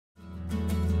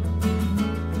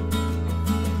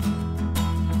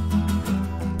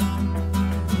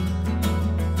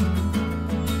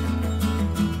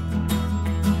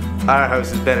our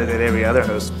house is better than every other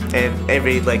house. And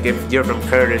like if you're from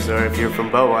Curtis or if you're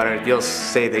from Bowater, you'll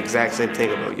say the exact same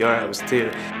thing about your house too.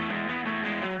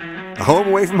 A home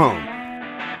away from home.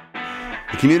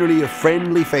 A community of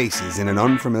friendly faces in an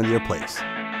unfamiliar place.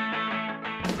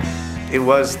 It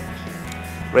was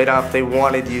right off, they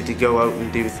wanted you to go out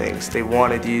and do things. They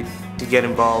wanted you to get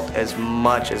involved as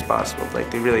much as possible. Like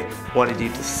they really wanted you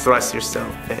to thrust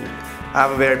yourself. And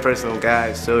I'm a very personal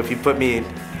guy, so if you put me in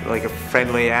like a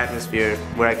friendly atmosphere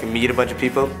where I can meet a bunch of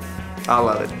people, I'll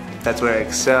love it. That's where I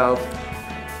excel.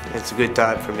 It's a good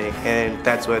time for me, and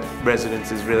that's what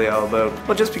residence is really all about.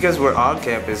 Well, just because we're on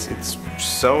campus, it's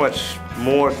so much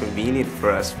more convenient for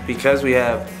us because we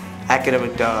have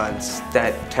academic dons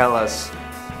that tell us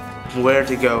where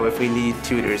to go if we need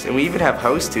tutors. And we even have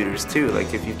house tutors too.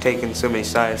 Like if you've taken so many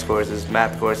science courses,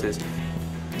 math courses,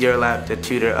 you're allowed to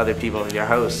tutor other people in your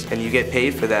house, and you get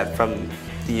paid for that from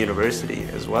the university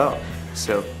as well.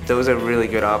 So those are really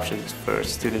good options for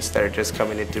students that are just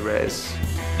coming into res.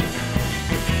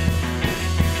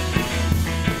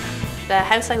 The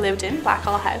house I lived in,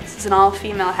 Blackhall House, is an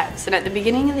all-female house, and at the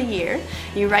beginning of the year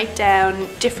you write down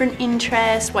different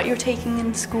interests, what you're taking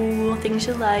in school, things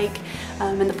you like,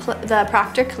 and the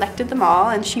proctor collected them all,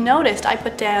 and she noticed I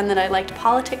put down that I liked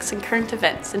politics and current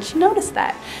events, and she noticed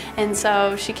that. And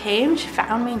so she came, she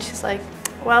found me, and she's like,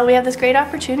 well, we have this great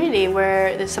opportunity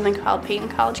where there's something called Peyton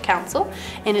College Council,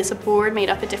 and it's a board made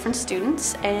up of different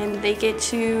students, and they get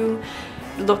to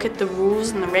look at the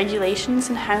rules and the regulations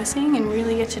in housing and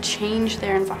really get to change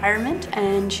their environment.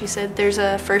 And she said, there's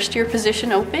a first-year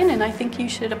position open and I think you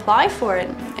should apply for it.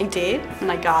 And I did,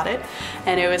 and I got it,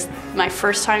 and it was my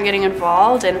first time getting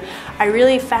involved, and I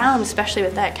really found, especially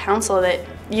with that council, that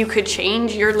you could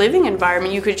change your living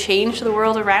environment, you could change the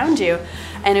world around you.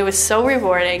 And it was so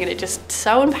rewarding, and it just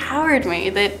so empowered me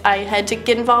that I had to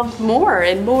get involved more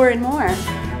and more and more.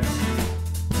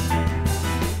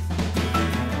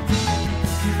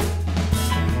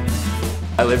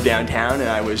 I lived downtown and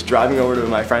I was driving over to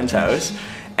my friend's house,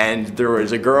 and there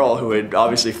was a girl who had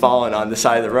obviously fallen on the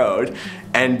side of the road,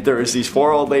 and there was these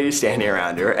 4 old ladies standing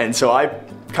around her, and so I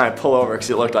kind of pull over because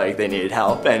it looked like they needed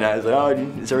help, and I was like, oh,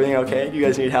 is everything okay? Do you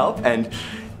guys need help? And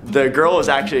the girl was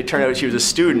actually, it turned out she was a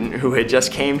student who had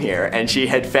just came here, and she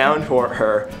had found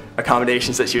her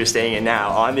accommodations that she was staying in now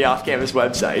on the off-campus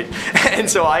website. And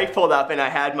so I pulled up and I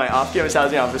had my off-campus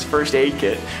housing office first aid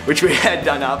kit, which we had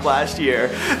done up last year.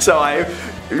 So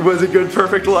it was a good,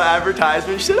 perfect little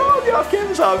advertisement. She said, oh, the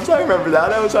off-campus office, I remember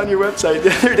that. I was on your website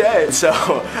the other day. So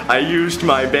I used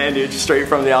my bandage straight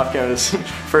from the off-campus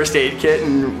first aid kit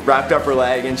and wrapped up her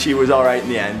leg, and she was all right in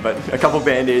the end. But a couple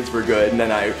band-aids were good, and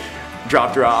then I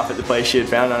dropped her off at the place she had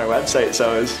found on our website.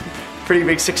 So it was a pretty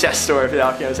big success story for the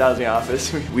off-campus housing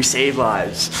office. We save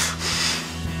lives.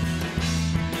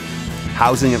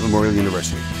 Housing at Memorial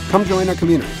University. Come join our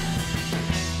community.